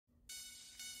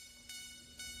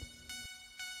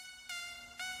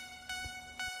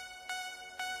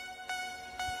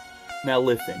Now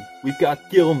listen, we've got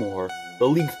Gilmore, the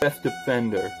league's best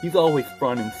defender. He's always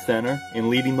front and center and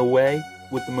leading the way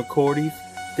with the McCourtys.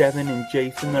 Devin and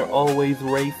Jason, they're always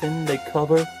racing. They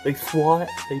cover, they swat,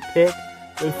 they pick.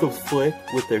 They're so slick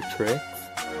with their tricks.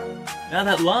 Now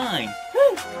that line,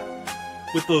 woo!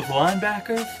 With those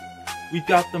linebackers, we've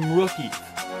got them rookies.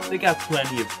 They got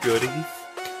plenty of goodies.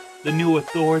 The new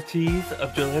authorities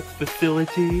of Gillette's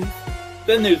facilities.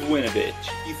 Then there's Winovich.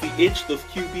 He's the itch those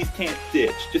QBs can't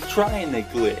ditch. Just try and they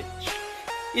glitch.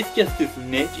 It's just his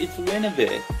niche, it's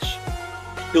Winovich.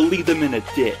 He'll leave them in a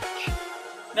ditch.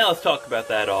 Now let's talk about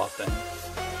that offense.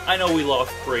 I know we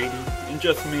lost Brady, and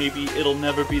just maybe it'll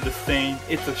never be the same.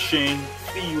 It's a shame.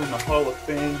 See you in the Hall of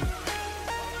Fame.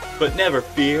 But never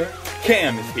fear,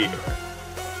 Cam is here.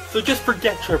 So just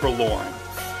forget Trevor Lawrence.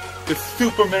 The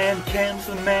Superman, Cam's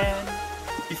the man.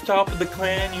 He's top of the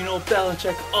clan, you know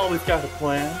Belichick always got a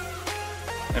plan.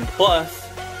 And plus,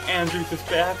 Andrews is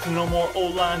back, so no more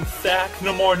O-line sacks,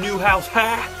 no more Newhouse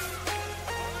hacks.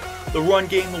 The run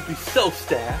game will be so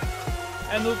stacked.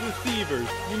 And those receivers,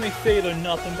 you may say they're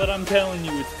nothing, but I'm telling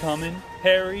you it's coming.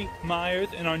 Harry, Myers,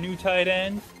 and our new tight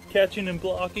ends, catching and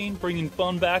blocking, bringing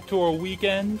fun back to our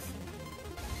weekends.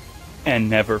 And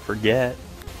never forget,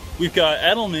 we've got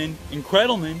Edelman and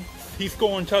Kredelman. He's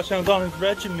scoring touchdowns on his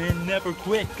regimen, never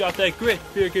quit, got that grit,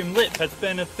 big and lit, that's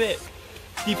benefit.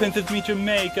 Defenses meet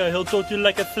Jamaica, he'll tote you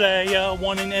like a slayer,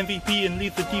 won an MVP and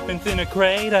leaves the defense in a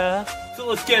crater. So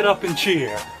let's get up and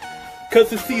cheer, cause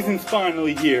the season's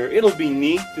finally here. It'll be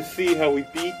neat to see how we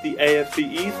beat the AFC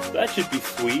East, that should be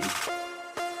sweet.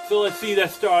 So let's see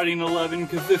that starting 11,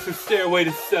 cause this is Stairway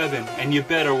to 7, and you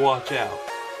better watch out,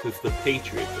 cause the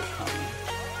Patriots are coming.